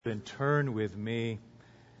And turn with me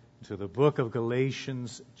to the book of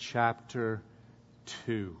Galatians chapter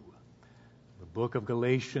 2. The book of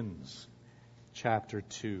Galatians chapter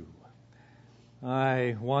 2.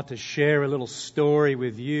 I want to share a little story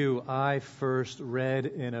with you I first read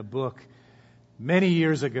in a book many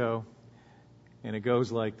years ago, and it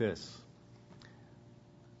goes like this.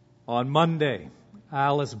 On Monday,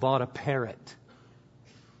 Alice bought a parrot.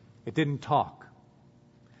 It didn't talk.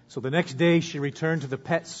 So the next day she returned to the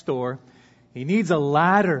pet store. He needs a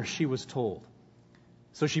ladder, she was told.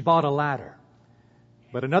 So she bought a ladder.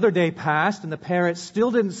 But another day passed and the parrot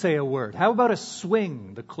still didn't say a word. How about a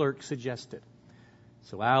swing, the clerk suggested.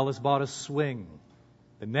 So Alice bought a swing.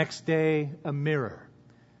 The next day, a mirror.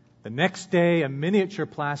 The next day, a miniature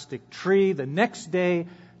plastic tree. The next day,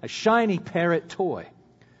 a shiny parrot toy.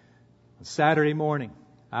 On Saturday morning,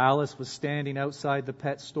 Alice was standing outside the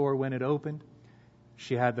pet store when it opened.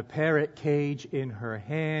 She had the parrot cage in her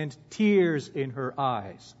hand, tears in her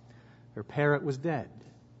eyes. Her parrot was dead.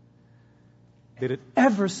 Did it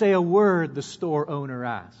ever say a word, the store owner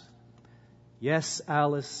asked. Yes,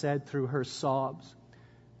 Alice said through her sobs.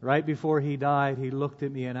 Right before he died, he looked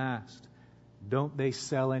at me and asked, don't they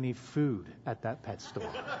sell any food at that pet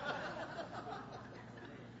store?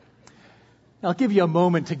 I'll give you a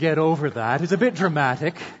moment to get over that. It's a bit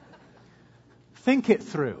dramatic. Think it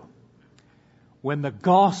through. When the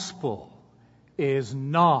gospel is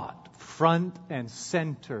not front and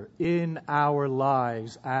center in our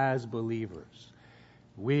lives as believers,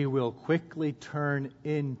 we will quickly turn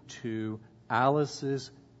into Alice's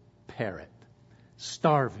parrot,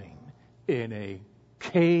 starving in a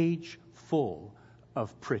cage full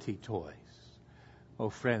of pretty toys. Oh,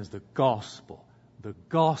 friends, the gospel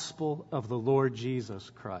of the Lord Jesus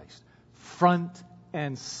Christ, front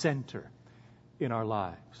and center in our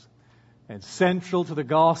lives. And central to the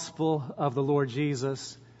gospel of the Lord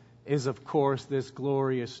Jesus is, of course, this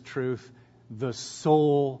glorious truth, the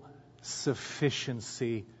sole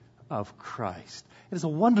sufficiency of Christ. It has a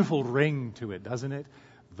wonderful ring to it, doesn't it?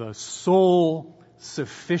 The sole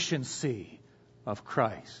sufficiency of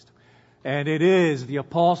Christ. And it is the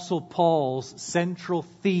Apostle Paul's central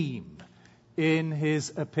theme in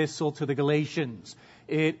his epistle to the Galatians.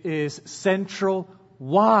 It is central.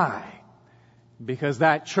 Why? Because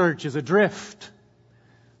that church is adrift.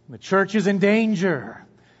 The church is in danger.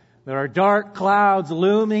 There are dark clouds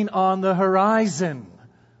looming on the horizon.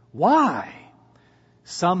 Why?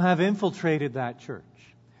 Some have infiltrated that church.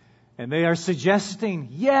 And they are suggesting,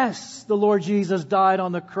 yes, the Lord Jesus died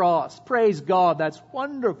on the cross. Praise God, that's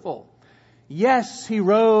wonderful. Yes, He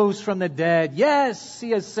rose from the dead. Yes,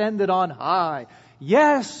 He ascended on high.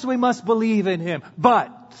 Yes, we must believe in Him.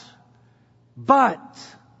 But,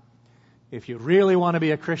 if you really want to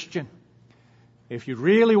be a Christian, if you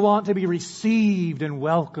really want to be received and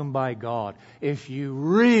welcomed by God, if you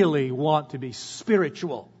really want to be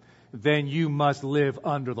spiritual, then you must live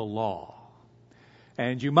under the law.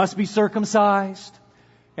 And you must be circumcised,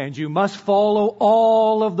 and you must follow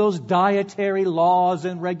all of those dietary laws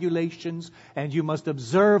and regulations, and you must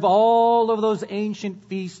observe all of those ancient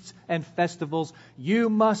feasts and festivals. You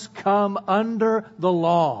must come under the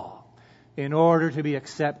law in order to be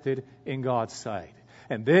accepted in God's sight.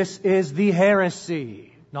 And this is the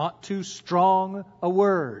heresy. Not too strong a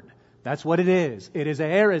word. That's what it is. It is a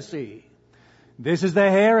heresy. This is the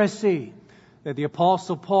heresy that the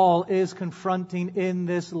Apostle Paul is confronting in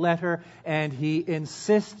this letter, and he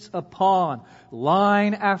insists upon,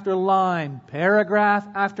 line after line, paragraph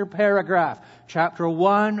after paragraph, chapter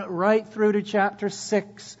 1 right through to chapter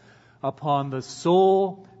 6, upon the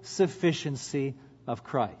sole sufficiency of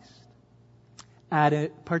Christ. At a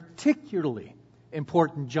particularly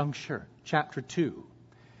important juncture, chapter 2,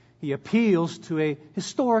 he appeals to a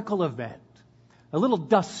historical event, a little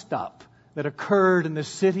dust-up that occurred in the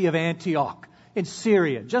city of Antioch in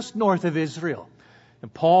Syria, just north of Israel.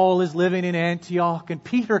 And Paul is living in Antioch, and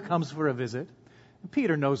Peter comes for a visit. And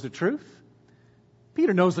Peter knows the truth.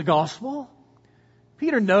 Peter knows the gospel.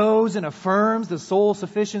 Peter knows and affirms the sole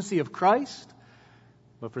sufficiency of Christ.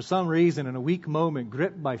 But for some reason, in a weak moment,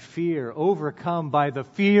 gripped by fear, overcome by the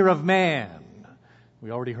fear of man.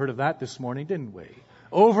 We already heard of that this morning, didn't we?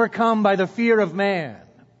 Overcome by the fear of man.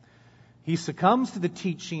 He succumbs to the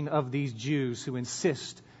teaching of these Jews who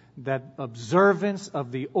insist that observance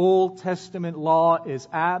of the Old Testament law is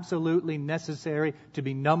absolutely necessary to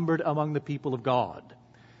be numbered among the people of God.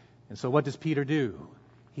 And so what does Peter do?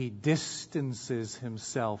 He distances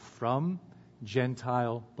himself from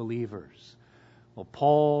Gentile believers. Well,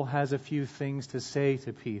 Paul has a few things to say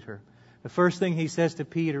to Peter. The first thing he says to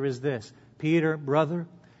Peter is this: Peter, brother,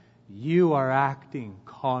 you are acting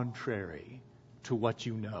contrary to what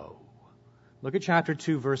you know. Look at chapter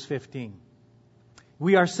 2, verse 15.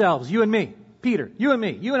 We ourselves, you and me, Peter, you and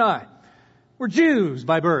me, you and I, we're Jews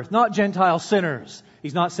by birth, not Gentile sinners.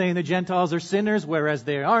 He's not saying the Gentiles are sinners, whereas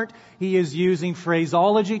they aren't. He is using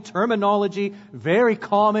phraseology, terminology, very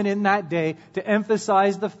common in that day to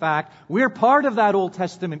emphasize the fact we're part of that Old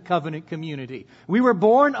Testament covenant community. We were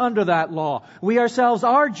born under that law. We ourselves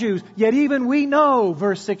are Jews, yet even we know,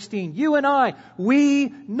 verse 16, you and I,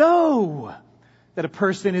 we know that a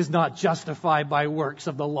person is not justified by works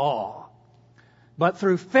of the law, but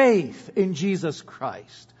through faith in Jesus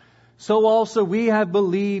Christ. So also we have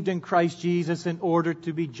believed in Christ Jesus in order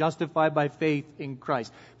to be justified by faith in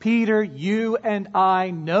Christ. Peter, you and I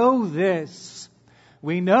know this.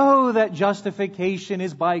 We know that justification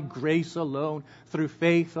is by grace alone, through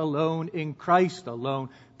faith alone, in Christ alone.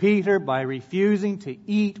 Peter, by refusing to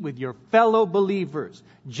eat with your fellow believers,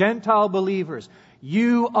 Gentile believers,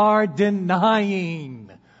 you are denying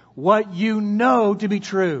what you know to be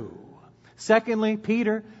true. Secondly,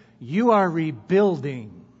 Peter, you are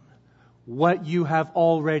rebuilding what you have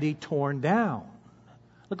already torn down.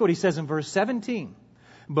 Look what he says in verse 17.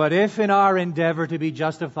 But if in our endeavor to be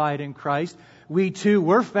justified in Christ, we too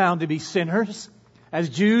were found to be sinners. As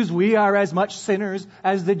Jews, we are as much sinners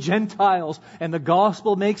as the Gentiles. And the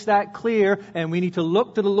gospel makes that clear, and we need to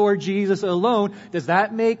look to the Lord Jesus alone. Does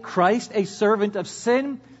that make Christ a servant of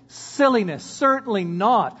sin? Silliness. Certainly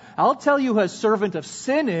not. I'll tell you who a servant of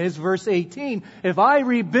sin is, verse 18. If I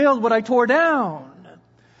rebuild what I tore down,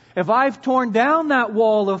 if I've torn down that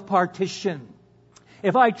wall of partition,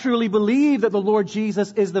 if I truly believe that the Lord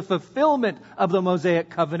Jesus is the fulfillment of the Mosaic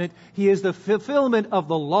covenant, He is the fulfillment of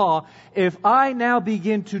the law, if I now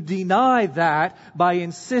begin to deny that by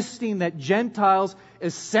insisting that Gentiles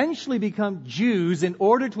essentially become Jews in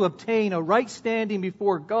order to obtain a right standing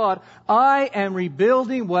before God, I am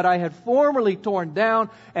rebuilding what I had formerly torn down,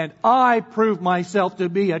 and I prove myself to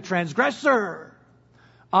be a transgressor.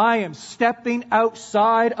 I am stepping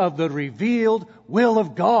outside of the revealed will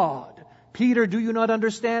of God. Peter, do you not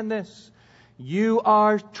understand this? You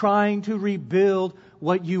are trying to rebuild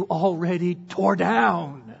what you already tore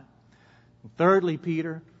down. Thirdly,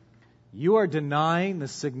 Peter, you are denying the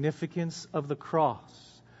significance of the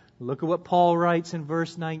cross. Look at what Paul writes in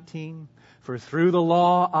verse 19. For through the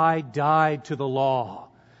law I died to the law,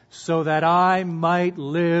 so that I might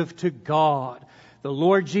live to God. The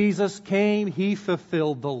Lord Jesus came, He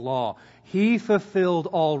fulfilled the law. He fulfilled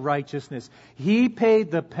all righteousness. He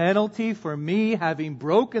paid the penalty for me having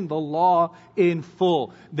broken the law in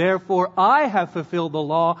full. Therefore, I have fulfilled the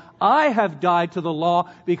law. I have died to the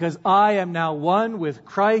law because I am now one with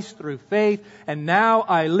Christ through faith. And now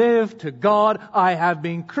I live to God. I have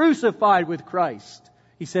been crucified with Christ.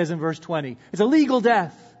 He says in verse 20, it's a legal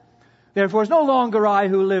death. Therefore, it's no longer I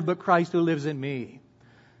who live, but Christ who lives in me.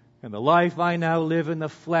 And the life I now live in the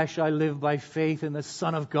flesh, I live by faith in the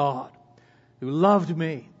Son of God, who loved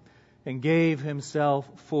me and gave Himself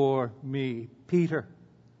for me. Peter,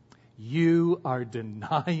 you are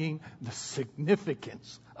denying the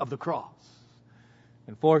significance of the cross.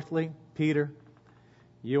 And fourthly, Peter,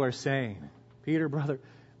 you are saying, Peter, brother,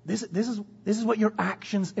 this is what your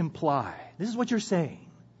actions imply. This is what you're saying.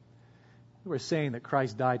 You are saying that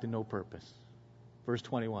Christ died to no purpose. Verse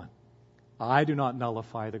 21. I do not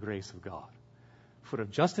nullify the grace of God. For if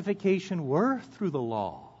justification were through the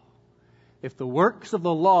law, if the works of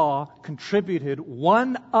the law contributed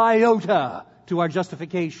one iota to our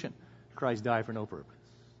justification, Christ died for no purpose.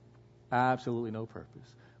 Absolutely no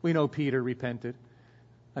purpose. We know Peter repented.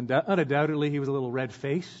 Undoubtedly, he was a little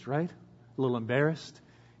red-faced, right? A little embarrassed.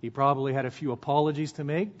 He probably had a few apologies to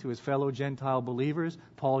make to his fellow Gentile believers.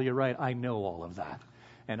 Paul, you're right, I know all of that.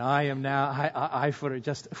 And I am now, I for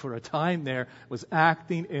a time there, was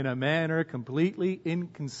acting in a manner completely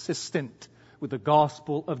inconsistent with the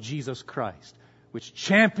gospel of Jesus Christ, which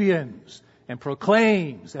champions and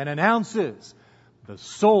proclaims and announces the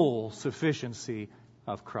sole sufficiency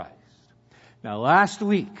of Christ. Now, last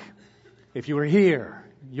week, if you were here,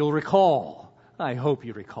 you'll recall, I hope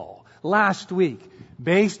you recall, last week,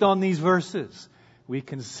 based on these verses, we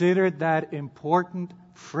considered that important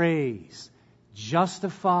phrase,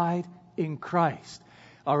 justified in Christ.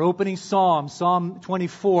 Our opening psalm, Psalm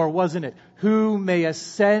 24, wasn't it? Who may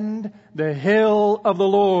ascend the hill of the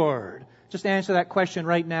Lord? Just answer that question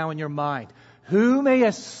right now in your mind. Who may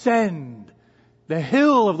ascend the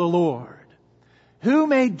hill of the Lord? Who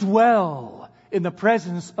may dwell in the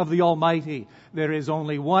presence of the Almighty? There is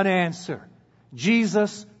only one answer.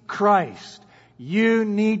 Jesus Christ. You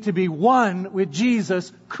need to be one with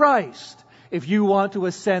Jesus Christ. if you want to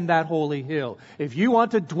ascend that holy hill, if you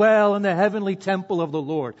want to dwell in the heavenly temple of the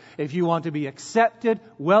Lord, if you want to be accepted,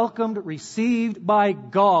 welcomed, received by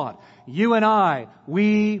God, you and I,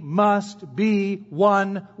 we must be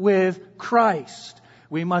one with Christ.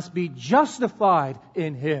 We must be justified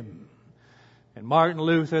in Him. And Martin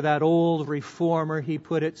Luther, that old reformer, he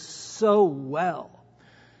put it so well.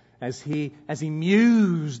 As he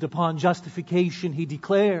mused upon justification, he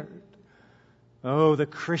declared, "Oh, the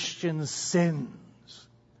Christian's sins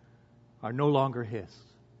are no longer his.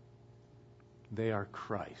 They are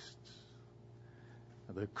Christ's."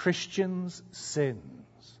 The Christian's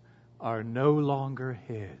sins are no longer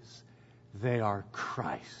his. They are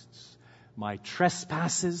Christ's. My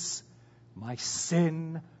trespasses, my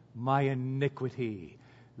sin, my iniquity,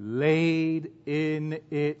 laid in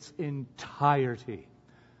its entirety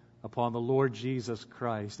upon the Lord Jesus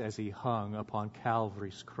Christ as He hung upon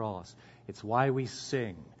Calvary's cross. It's why we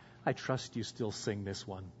sing. I trust you still sing this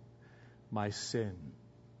one. My sin.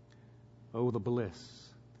 Oh, the bliss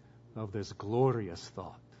of this glorious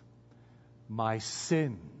thought. My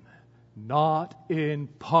sin, not in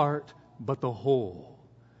part, but the whole,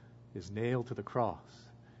 is nailed to the cross,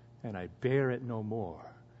 and I bear it no more.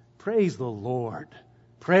 Praise the Lord.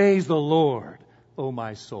 Praise the Lord, O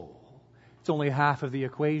my soul. It's only half of the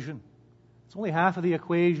equation. It's only half of the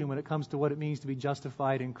equation when it comes to what it means to be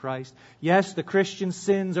justified in Christ. Yes, the Christian's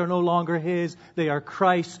sins are no longer his. They are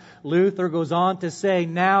Christ's. Luther goes on to say,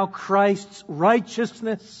 now Christ's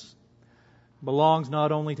righteousness belongs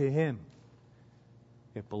not only to him,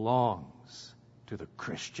 it belongs to the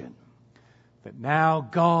Christian. That now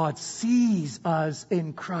God sees us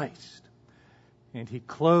in Christ, and He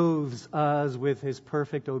clothes us with His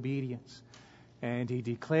perfect obedience. And He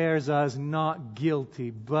declares us not guilty,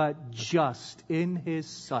 but just in His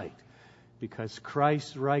sight, because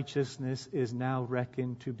Christ's righteousness is now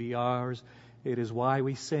reckoned to be ours. It is why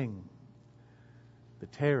we sing. The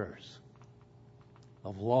terrors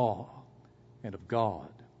of law and of God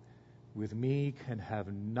with me can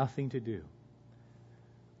have nothing to do.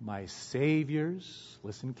 My Savior's,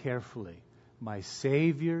 listen carefully, my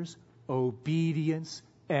Savior's obedience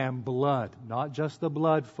and blood, not just the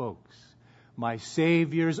blood, folks. My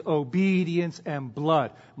Savior's obedience and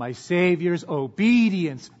blood. My Savior's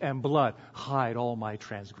obedience and blood hide all my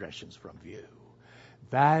transgressions from view.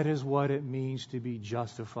 That is what it means to be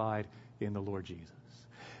justified in the Lord Jesus.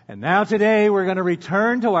 And now today we're going to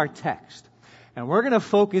return to our text. And we're going to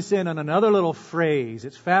focus in on another little phrase.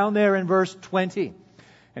 It's found there in verse 20.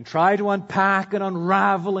 And try to unpack and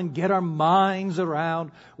unravel and get our minds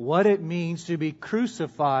around what it means to be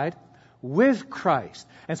crucified with Christ.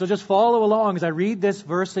 And so just follow along as I read this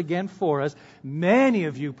verse again for us. Many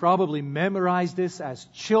of you probably memorized this as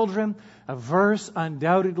children. A verse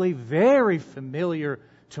undoubtedly very familiar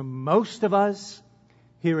to most of us.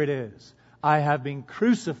 Here it is. I have been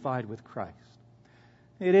crucified with Christ.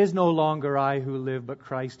 It is no longer I who live, but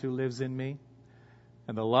Christ who lives in me.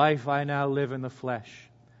 And the life I now live in the flesh,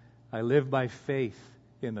 I live by faith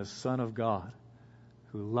in the Son of God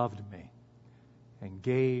who loved me and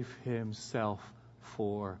gave Himself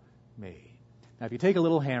for me. Now, if you take a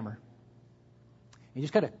little hammer, you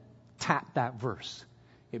just got to tap that verse.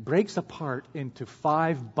 It breaks apart into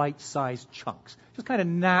 5 bite-sized chunks. Just kind of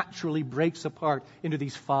naturally breaks apart into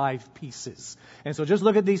these 5 pieces. And so just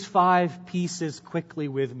look at these 5 pieces quickly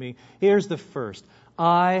with me. Here's the first.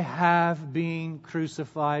 I have been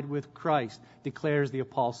crucified with Christ, declares the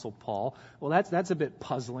Apostle Paul. Well, that's a bit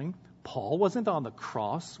puzzling. Paul wasn't on the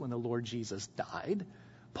cross when the Lord Jesus died.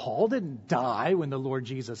 Paul didn't die when the Lord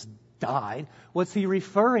Jesus died. What's he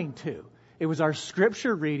referring to? It was our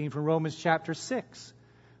scripture reading from Romans chapter 6.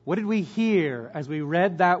 What did we hear as we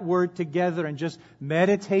read that word together and just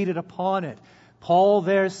meditated upon it? Paul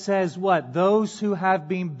there says what? Those who have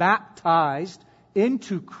been baptized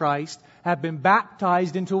into Christ have been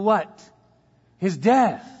baptized into what? His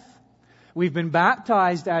death. We've been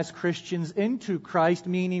baptized as Christians into Christ,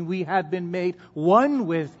 meaning we have been made one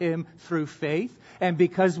with Him through faith. And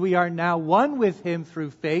because we are now one with Him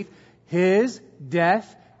through faith, His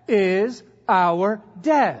death is our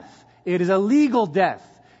death. It is a legal death.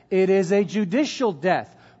 It is a judicial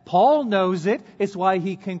death. Paul knows it. It's why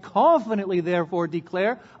he can confidently, therefore,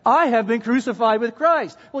 declare, I have been crucified with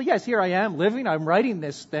Christ. Well, yes, here I am living. I'm writing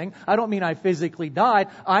this thing. I don't mean I physically died.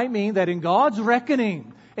 I mean that in God's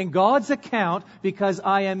reckoning, in God's account, because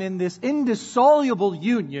I am in this indissoluble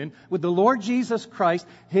union with the Lord Jesus Christ,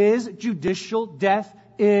 His judicial death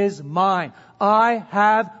is mine. I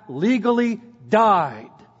have legally died.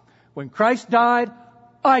 When Christ died,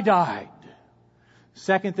 I died.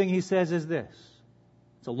 Second thing he says is this.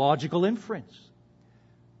 It's a logical inference.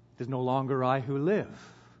 It is no longer I who live.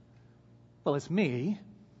 Well, it's me.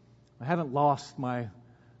 I haven't lost my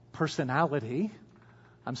personality.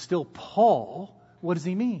 I'm still Paul. What does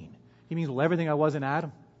he mean? He means, well, everything I was in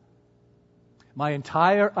Adam. My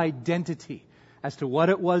entire identity as to what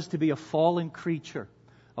it was to be a fallen creature,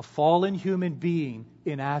 a fallen human being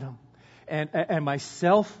in Adam, and my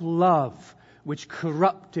self-love, which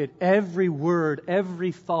corrupted every word,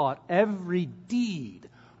 every thought, every deed,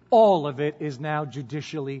 all of it is now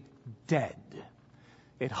judicially dead.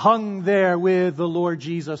 It hung there with the Lord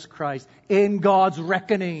Jesus Christ in God's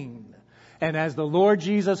reckoning. And as the Lord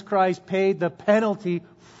Jesus Christ paid the penalty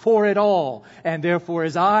for it all, and therefore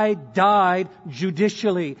as I died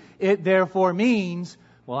judicially, it therefore means,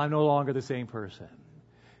 well, I'm no longer the same person.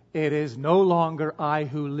 It is no longer I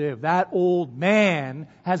who live. That old man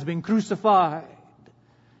has been crucified.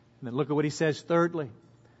 And then look at what he says thirdly.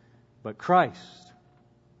 But Christ,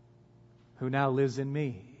 who now lives in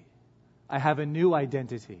me. I have a new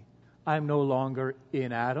identity. I am no longer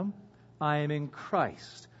in Adam. I am in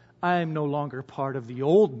Christ. I am no longer part of the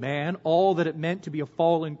old man, all that it meant to be a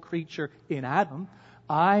fallen creature in Adam.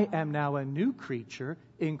 I am now a new creature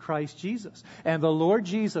in Christ Jesus. And the Lord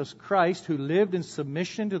Jesus Christ, who lived in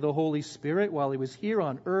submission to the Holy Spirit while he was here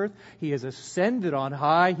on earth, he has ascended on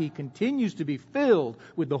high. He continues to be filled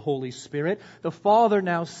with the Holy Spirit. The Father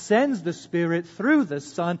now sends the Spirit through the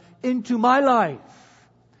Son into my life,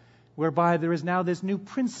 whereby there is now this new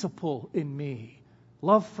principle in me.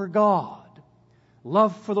 Love for God.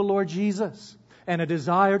 Love for the Lord Jesus, and a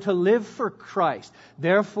desire to live for Christ.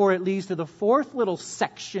 Therefore, it leads to the fourth little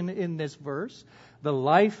section in this verse. The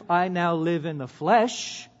life I now live in the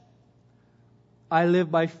flesh, I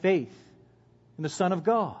live by faith in the Son of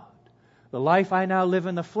God. The life I now live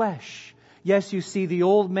in the flesh. Yes, you see, the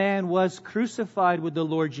old man was crucified with the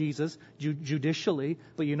Lord Jesus judicially,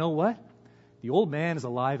 but you know what? The old man is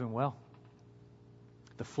alive and well.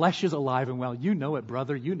 The flesh is alive and well. You know it,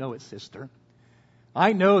 brother. You know it, sister.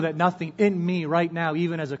 I know that nothing in me right now,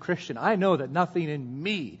 even as a Christian, I know that nothing in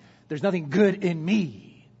me, there's nothing good in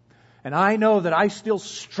me. And I know that I still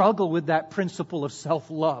struggle with that principle of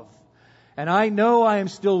self-love. And I know I am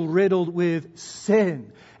still riddled with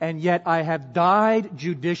sin. And yet I have died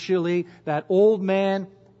judicially, that old man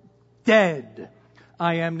dead.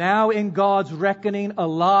 I am now in God's reckoning,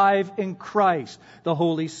 alive in Christ. The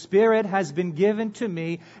Holy Spirit has been given to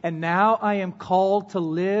me, and now I am called to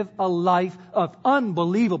live a life of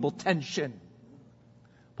unbelievable tension.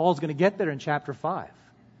 Paul's going to get there in chapter 5.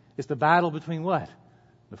 It's the battle between what?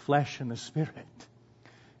 The flesh and the Spirit.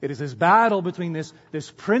 It is this battle between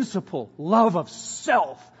this principle, love of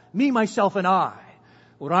self, me, myself, and I,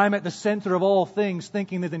 where I'm at the center of all things,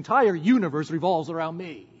 thinking that the entire universe revolves around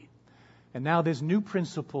me. And now this new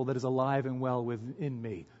principle that is alive and well within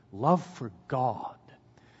me, love for God,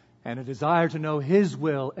 and a desire to know His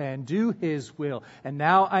will and do His will. And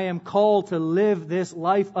now I am called to live this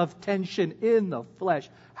life of tension in the flesh.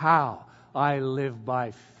 How? I live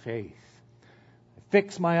by faith. I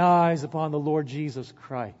fix my eyes upon the Lord Jesus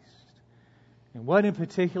Christ. And what in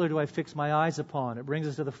particular do I fix my eyes upon? It brings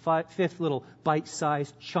us to the fifth little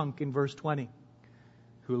bite-sized chunk in verse 20.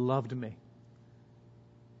 Who loved me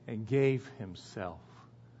and gave Himself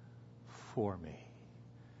for me.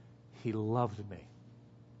 He loved me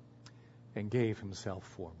and gave Himself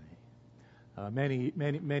for me.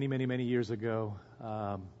 Many years ago,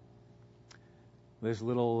 this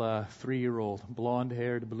little 3-year-old,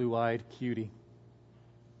 blonde-haired, blue-eyed cutie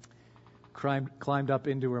climbed up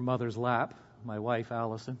into her mother's lap, my wife,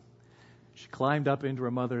 Allison. She climbed up into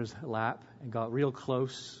her mother's lap and got real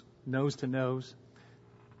close, nose to nose,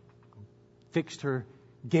 fixed her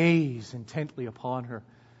gaze intently upon her,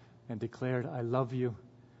 and declared, I love you,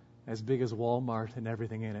 as big as Walmart and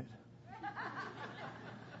everything in it.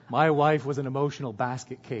 My wife was an emotional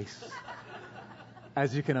basket case,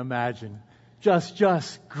 as you can imagine.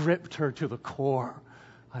 Just gripped her to the core.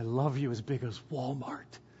 I love you as big as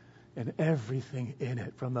Walmart and everything in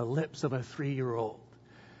it, from the lips of a 3-year-old.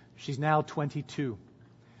 She's now 22.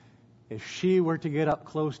 If she were to get up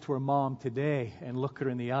close to her mom today and look her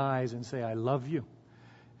in the eyes and say, I love you,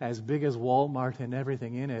 as big as Walmart and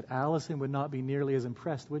everything in it, Allison would not be nearly as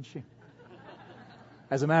impressed, would she?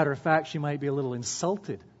 As a matter of fact, she might be a little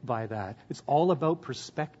insulted by that. It's all about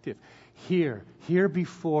perspective. Here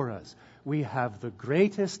before us, we have the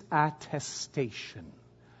greatest attestation,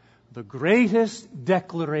 the greatest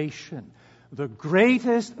declaration, the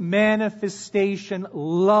greatest manifestation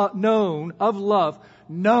known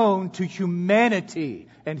to humanity.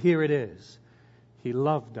 And here it is. He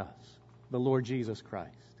loved us, the Lord Jesus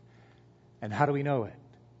Christ. And how do we know it?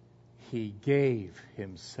 He gave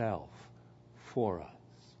Himself for us.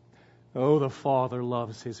 Oh, the Father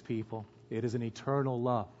loves His people. It is an eternal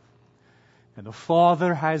love. And the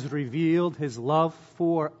Father has revealed His love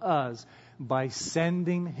for us by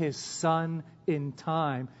sending His Son in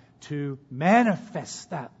time to manifest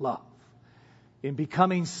that love, in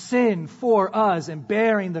becoming sin for us and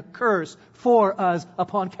bearing the curse for us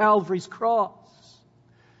upon Calvary's cross.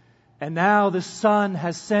 And now the Son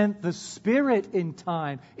has sent the Spirit in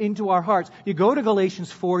time into our hearts. You go to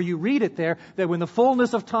Galatians 4, you read it there, that when the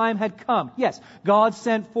fullness of time had come, yes, God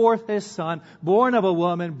sent forth His Son, born of a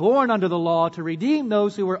woman, born under the law, to redeem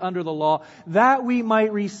those who were under the law, that we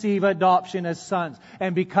might receive adoption as sons.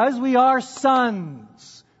 And because we are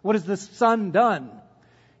sons, what has the Son done?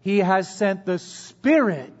 He has sent the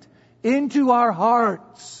Spirit into our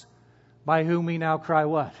hearts, by whom we now cry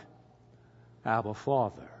what? Abba,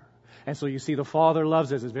 Father. And so you see, the Father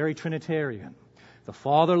loves us. It's very Trinitarian. The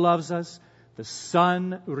Father loves us. The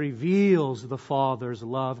Son reveals the Father's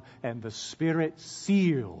love. And the Spirit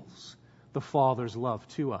seals the Father's love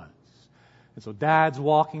to us. And so Dad's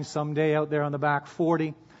walking someday out there on the back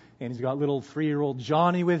 40. And he's got little 3-year-old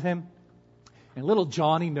Johnny with him. And little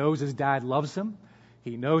Johnny knows his dad loves him.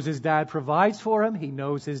 He knows his dad provides for him. He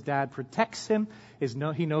knows his dad protects him.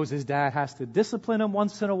 He knows his dad has to discipline him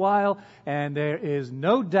once in a while. And there is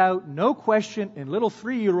no doubt, no question in little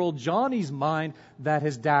 3-year-old Johnny's mind that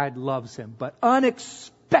his dad loves him. But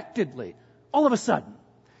unexpectedly, all of a sudden,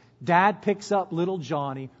 Dad picks up little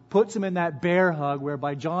Johnny, puts him in that bear hug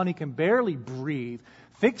whereby Johnny can barely breathe,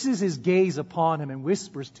 fixes his gaze upon him and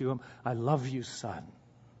whispers to him, "I love you, son."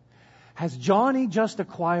 Has Johnny just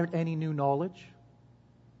acquired any new knowledge?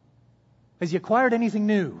 Has he acquired anything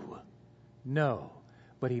new? No.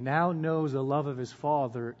 But he now knows the love of his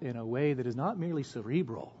Father in a way that is not merely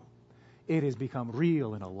cerebral. It has become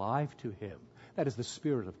real and alive to him. That is the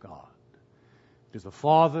Spirit of God. It is the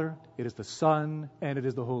Father, it is the Son, and it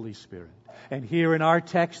is the Holy Spirit. And here in our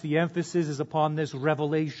text, the emphasis is upon this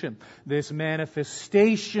revelation, this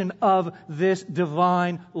manifestation of this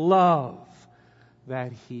divine love,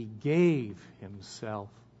 that He gave Himself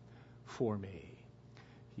for me.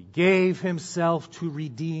 He gave Himself to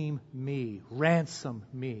redeem me, ransom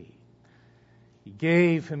me. He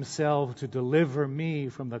gave Himself to deliver me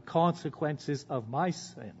from the consequences of my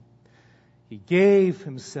sin. He gave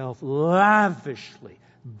Himself lavishly,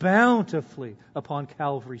 bountifully upon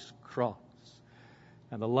Calvary's cross.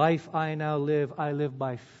 And the life I now live, I live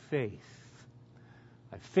by faith.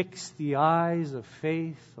 I fix the eyes of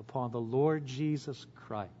faith upon the Lord Jesus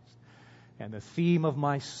Christ. And the theme of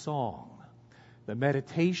my song, the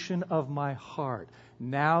meditation of my heart,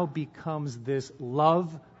 now becomes this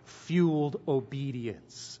love-fueled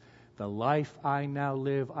obedience. The life I now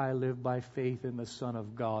live, I live by faith in the Son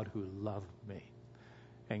of God who loved me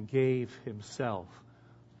and gave Himself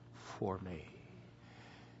for me.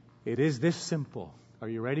 It is this simple. Are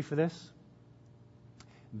you ready for this?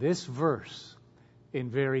 This verse, in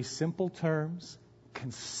very simple terms,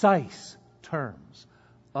 concise terms,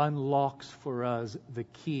 unlocks for us the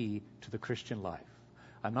key to the Christian life.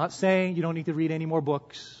 I'm not saying you don't need to read any more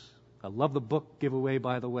books. I love the book giveaway,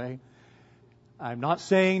 by the way. I'm not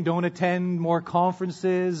saying don't attend more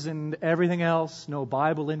conferences and everything else. No,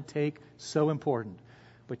 Bible intake, so important.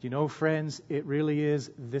 But you know, friends, it really is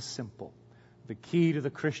this simple. The key to the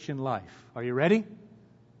Christian life. Are you ready?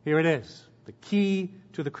 Here it is. The key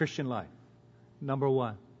to the Christian life. Number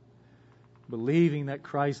 1, believing that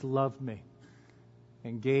Christ loved me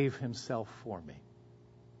and gave Himself for me.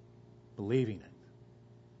 Believing it.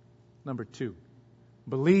 Number 2,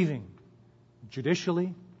 believing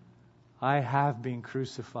judicially I have been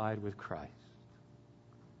crucified with Christ.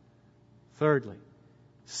 Thirdly,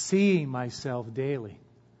 seeing myself daily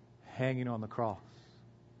hanging on the cross.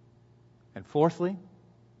 And fourthly,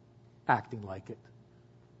 acting like it.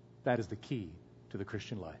 That is the key to the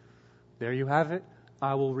Christian life. There you have it.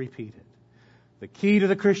 I will repeat it. The key to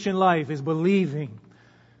the Christian life is believing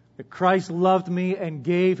that Christ loved me and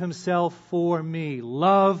gave Himself for me.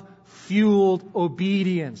 Love-fueled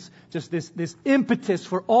obedience. Just this impetus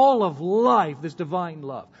for all of life, this divine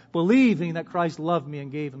love. Believing that Christ loved me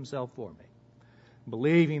and gave Himself for me.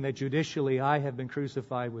 Believing that judicially I have been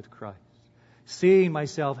crucified with Christ. Seeing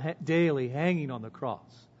myself daily hanging on the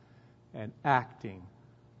cross. And acting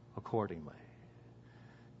accordingly.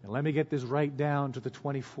 And let me get this right down to the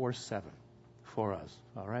 24/7 for us.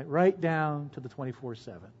 All right? Right down to the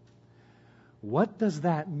 24/7. What does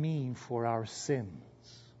that mean for our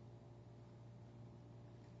sins?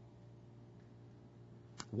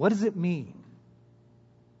 What does it mean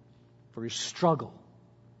for your struggle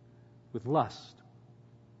with lust,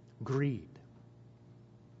 greed,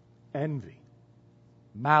 envy,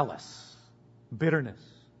 malice, bitterness,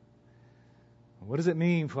 What does it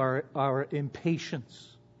mean for our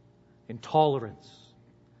impatience, intolerance?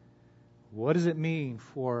 What does it mean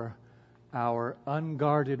for our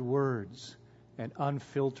unguarded words and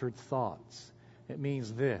unfiltered thoughts? It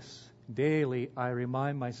means this. Daily I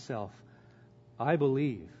remind myself, I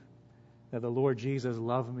believe that the Lord Jesus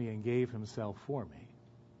loved me and gave Himself for me.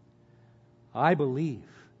 I believe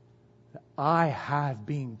that I have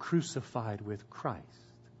been crucified with Christ.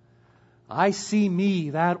 I see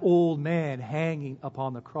me, that old man, hanging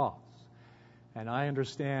upon the cross. And I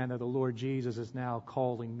understand that the Lord Jesus is now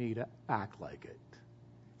calling me to act like it.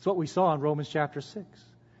 It's what we saw in Romans chapter 6.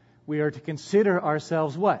 We are to consider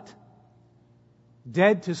ourselves what?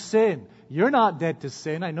 Dead to sin. You're not dead to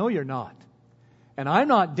sin. I know you're not. And I'm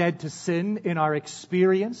not dead to sin in our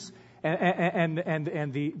experience and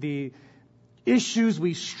the issues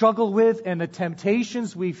we struggle with and the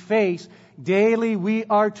temptations we face. Daily we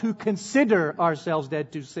are to consider ourselves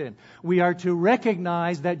dead to sin. We are to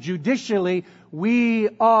recognize that judicially we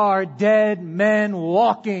are dead men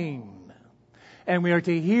walking. And we are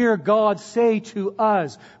to hear God say to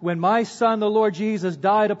us, when my Son, the Lord Jesus,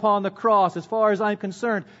 died upon the cross, as far as I'm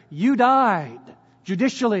concerned, you died.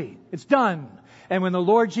 Judicially, it's done. And when the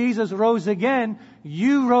Lord Jesus rose again,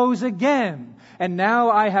 you rose again. And now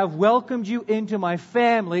I have welcomed you into my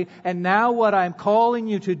family. And now what I'm calling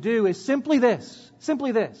you to do is simply this.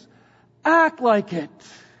 Simply this. Act like it.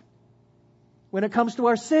 When it comes to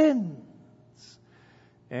our sins.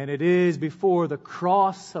 And it is before the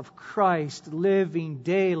cross of Christ, living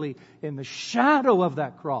daily in the shadow of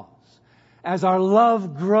that cross, as our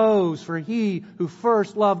love grows for He who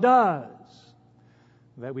first loved us,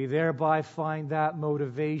 that we thereby find that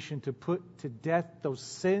motivation to put to death those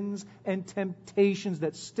sins and temptations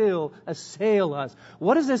that still assail us.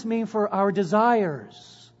 What does this mean for our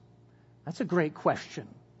desires? That's a great question.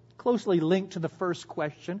 Closely linked to the first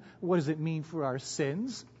question, what does it mean for our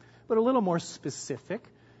sins? But a little more specific,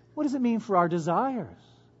 what does it mean for our desires?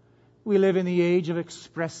 We live in the age of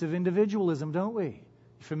expressive individualism, don't we?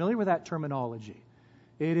 You're familiar with that terminology.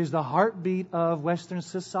 It is the heartbeat of Western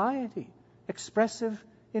society. Expressive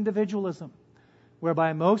individualism.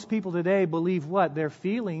 Whereby most people today believe what? Their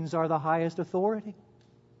feelings are the highest authority.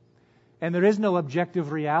 And there is no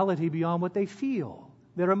objective reality beyond what they feel.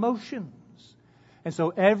 Their emotions. And so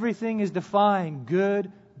everything is defined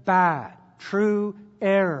good, bad, true,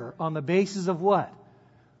 error on the basis of what?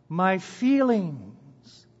 My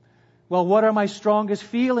feelings. Well, what are my strongest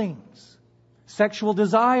feelings? Sexual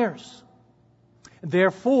desires.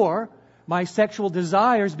 Therefore, my sexual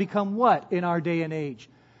desires become what in our day and age?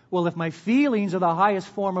 Well, if my feelings are the highest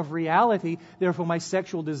form of reality, therefore my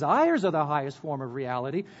sexual desires are the highest form of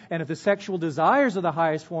reality. And if the sexual desires are the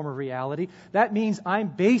highest form of reality, that means I'm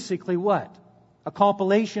basically what? A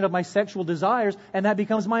compilation of my sexual desires, and that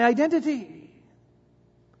becomes my identity.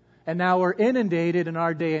 And now we're inundated in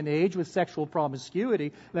our day and age with sexual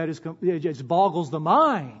promiscuity that it just boggles the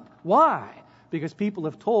mind. Why? Because people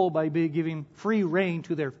have told by giving free rein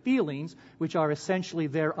to their feelings, which are essentially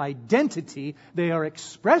their identity, they are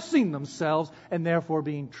expressing themselves and therefore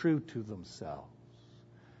being true to themselves.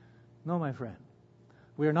 No, my friend.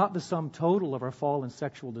 We are not the sum total of our fallen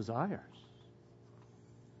sexual desires.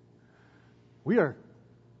 We are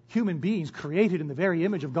human beings created in the very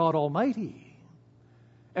image of God Almighty.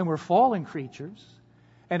 And we're fallen creatures.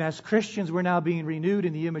 And as Christians, we're now being renewed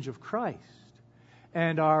in the image of Christ.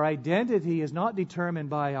 And our identity is not determined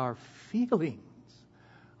by our feelings.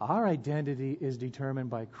 Our identity is determined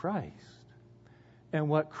by Christ. And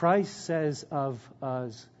what Christ says of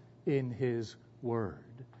us in His Word.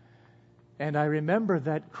 And I remember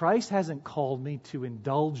that Christ hasn't called me to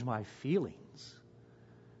indulge my feelings.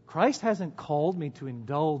 Christ hasn't called me to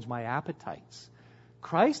indulge my appetites.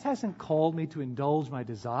 Christ hasn't called me to indulge my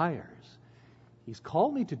desires. He's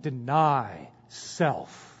called me to deny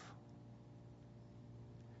self.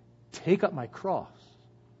 Take up my cross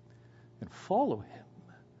and follow Him.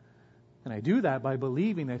 And I do that by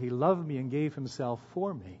believing that He loved me and gave Himself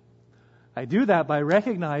for me. I do that by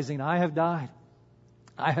recognizing I have died.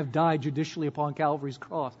 I have died judicially upon Calvary's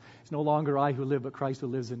cross. It's no longer I who live, but Christ who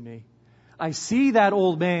lives in me. I see that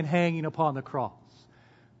old man hanging upon the cross.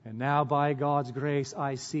 And now, by God's grace,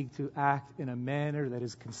 I seek to act in a manner that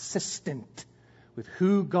is consistent with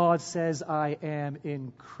who God says I am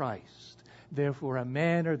in Christ. Therefore, a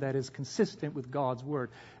manner that is consistent with God's Word.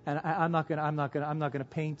 And I'm not going to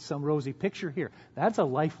paint some rosy picture here. That's a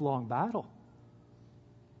lifelong battle.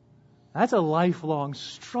 That's a lifelong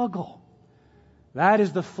struggle. That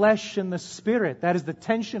is the flesh and the spirit. That is the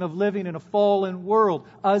tension of living in a fallen world,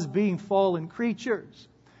 us being fallen creatures.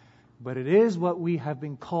 But it is what we have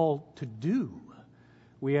been called to do.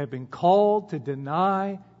 We have been called to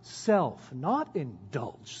deny self, not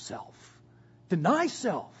indulge self. Deny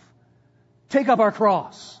self. Take up our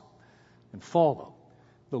cross and follow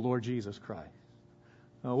the Lord Jesus Christ.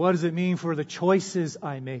 Now, what does it mean for the choices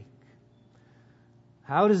I make?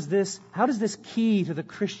 How does this key to the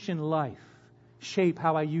Christian life shape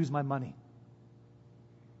how I use my money,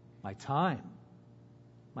 my time,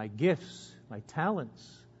 my gifts, my talents,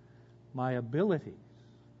 my abilities?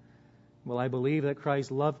 Well, I believe that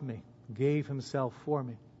Christ loved me, gave Himself for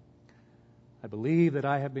me. I believe that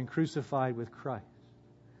I have been crucified with Christ.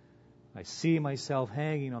 I see myself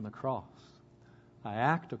hanging on the cross. I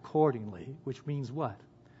act accordingly, which means what?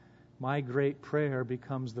 My great prayer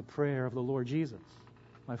becomes the prayer of the Lord Jesus.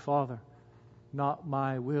 My Father, not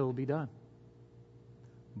my will be done,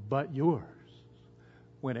 but yours,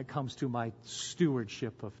 when it comes to my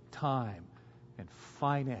stewardship of time and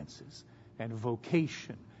finances and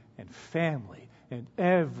vocation and family and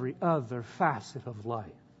every other facet of life.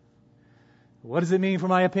 What does it mean for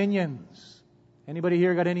my opinions? Anybody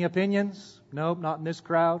here got any opinions? Nope, not in this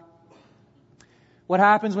crowd. What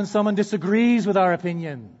happens when someone disagrees with our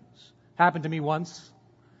opinions? Happened to me once.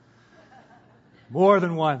 More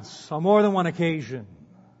than once, on more than one occasion.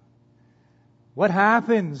 What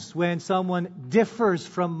happens when someone differs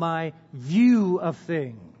from my view of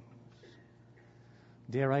things?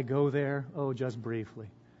 Dare I go there? Oh, just briefly.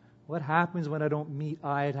 What happens when I don't meet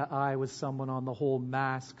eye to eye with someone on the whole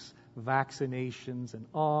masks, vaccinations, and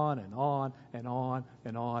on and on and on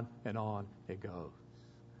and on and on it goes?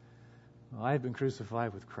 Well, I have been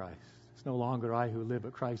crucified with Christ. It's no longer I who live,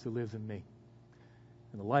 but Christ who lives in me.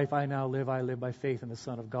 And the life I now live, I live by faith in the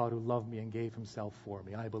Son of God who loved me and gave Himself for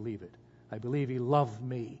me. I believe it. I believe He loved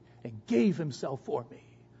me and gave Himself for me.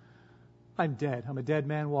 I'm dead. I'm a dead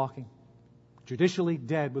man walking. Judicially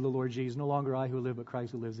dead with the Lord Jesus. No longer I who live, but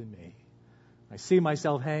Christ who lives in me. I see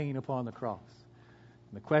myself hanging upon the cross.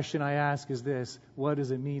 And the question I ask is this: what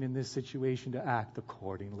does it mean in this situation to act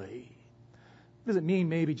accordingly? What does it mean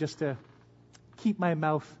maybe just to keep my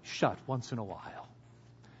mouth shut once in a while?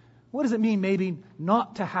 What does it mean maybe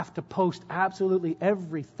not to have to post absolutely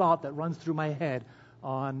every thought that runs through my head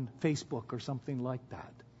on Facebook or something like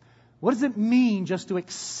that? What does it mean just to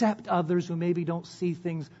accept others who maybe don't see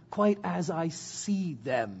things quite as I see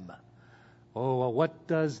them? Oh, well, what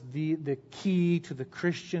does the key to the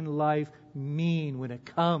Christian life mean when it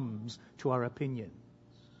comes to our opinions?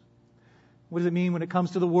 What does it mean when it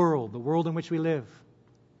comes to the world in which we live?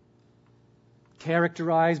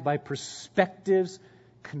 Characterized by perspectives,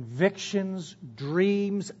 convictions,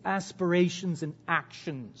 dreams, aspirations, and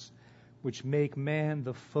actions which make man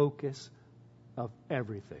the focus of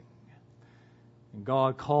everything. And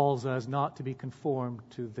God calls us not to be conformed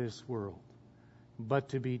to this world, but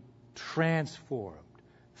to be transformed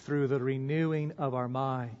through the renewing of our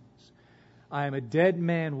minds. I am a dead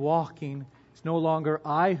man walking. It's no longer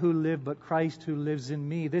I who live, but Christ who lives in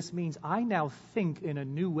me. This means I now think in a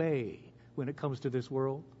new way when it comes to this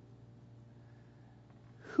world.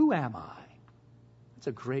 Who am I? That's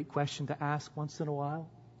a great question to ask once in a while.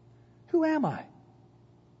 Who am I?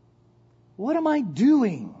 What am I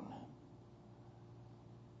doing?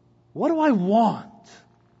 What do I want?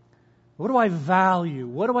 What do I value?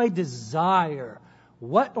 What do I desire?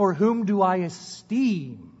 What or whom do I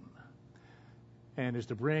esteem? And is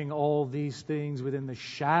to bring all these things within the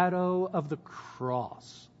shadow of the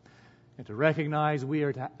cross. And to recognize we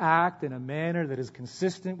are to act in a manner that is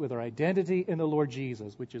consistent with our identity in the Lord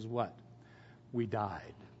Jesus, which is what? We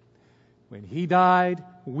died. When He died,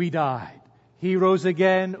 we died. He rose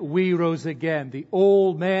again, we rose again. The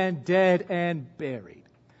old man dead and buried.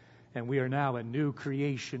 And we are now a new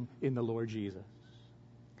creation in the Lord Jesus.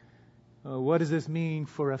 What does this mean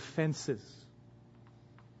for offenses?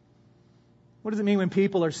 What does it mean when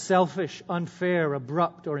people are selfish, unfair,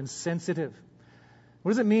 abrupt, or insensitive?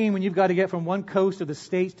 What does it mean when you've got to get from one coast of the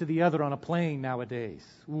States to the other on a plane nowadays?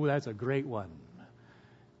 Ooh, that's a great one.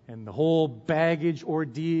 And the whole baggage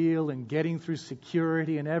ordeal and getting through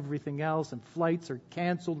security and everything else, and flights are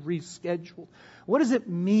canceled, rescheduled. What does it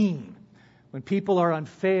mean when people are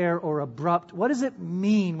unfair or abrupt? What does it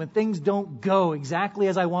mean when things don't go exactly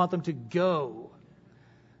as I want them to go?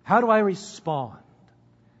 How do I respond?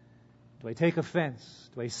 Do I take offense?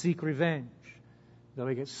 Do I seek revenge? Do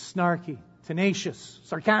I get snarky, tenacious,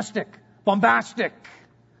 sarcastic, bombastic?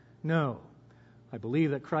 No. I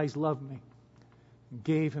believe that Christ loved me and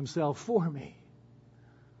gave Himself for me.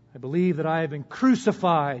 I believe that I have been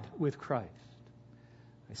crucified with Christ.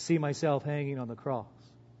 I see myself hanging on the cross,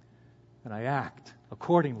 and I act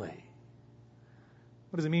accordingly.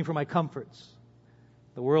 What does it mean for my comforts?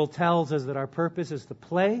 The world tells us that our purpose is to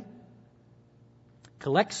play,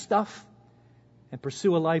 collect stuff, and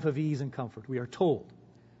pursue a life of ease and comfort. We are told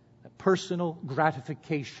that personal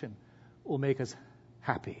gratification will make us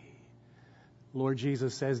happy. Lord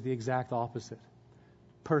Jesus says the exact opposite.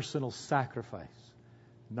 Personal sacrifice,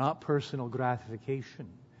 not personal gratification,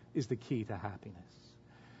 is the key to happiness.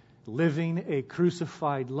 Living a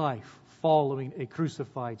crucified life, following a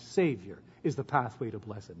crucified Savior, is the pathway to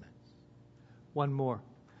blessedness. One more.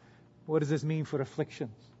 What does this mean for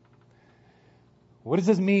afflictions? What does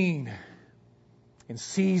this mean in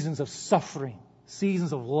seasons of suffering,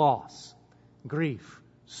 seasons of loss, grief,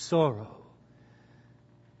 sorrow?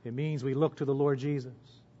 It means we look to the Lord Jesus.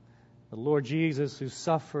 The Lord Jesus who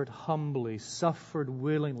suffered humbly, suffered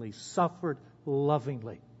willingly, suffered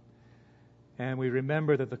lovingly. And we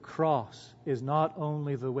remember that the cross is not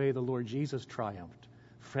only the way the Lord Jesus triumphed.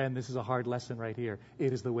 Friend, this is a hard lesson right here.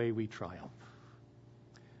 It is the way we triumph.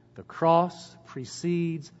 The cross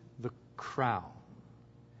precedes the crown.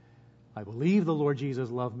 I believe the Lord Jesus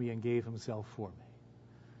loved me and gave himself for me.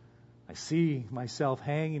 I see myself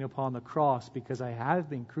hanging upon the cross because I have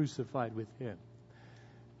been crucified with him.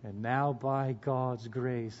 And now by God's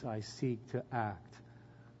grace I seek to act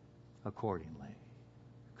accordingly.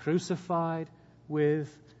 Crucified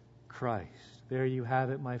with Christ. There you have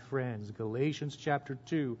it, my friends. Galatians chapter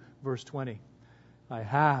 2, verse 20. I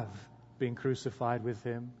have been crucified with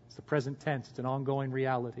him. It's the present tense. It's an ongoing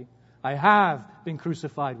reality. I have been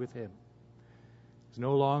crucified with him. It's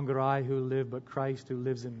no longer I who live, but Christ who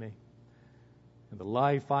lives in me. And the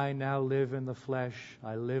life I now live in the flesh,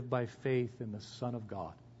 I live by faith in the Son of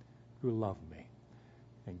God, who loved me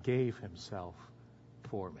and gave himself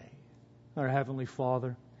for me. Our Heavenly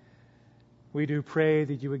Father, we do pray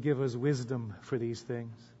that you would give us wisdom for these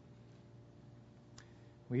things.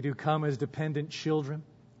 We do come as dependent children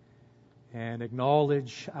and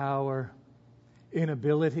acknowledge our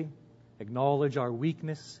inability, acknowledge our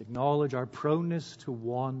weakness, acknowledge our proneness to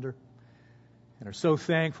wander, and are so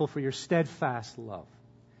thankful for your steadfast love,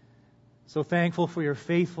 so thankful for your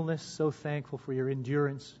faithfulness, so thankful for your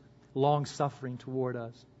endurance, long-suffering toward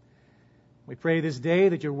us. We pray this day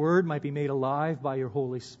that your word might be made alive by your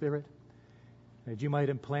Holy Spirit, that you might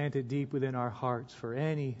implant it deep within our hearts. For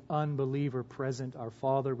any unbeliever present, our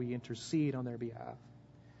Father, we intercede on their behalf.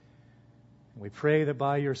 And we pray that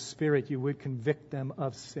by your Spirit you would convict them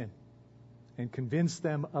of sin and convince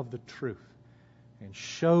them of the truth and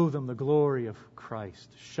show them the glory of Christ.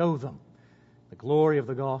 Show them the glory of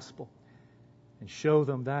the gospel and show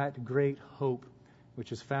them that great hope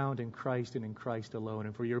which is found in Christ and in Christ alone.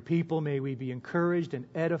 And for your people, may we be encouraged and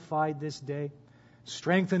edified this day,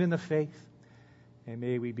 strengthened in the faith, and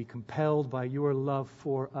may we be compelled by your love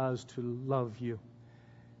for us to love you.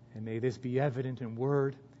 And may this be evident in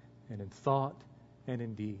word and in thought and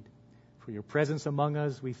in deed. For your presence among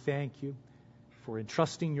us, we thank you. For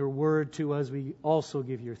entrusting your word to us, we also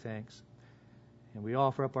give your thanks. And we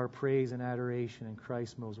offer up our praise and adoration in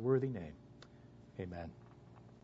Christ's most worthy name. Amen.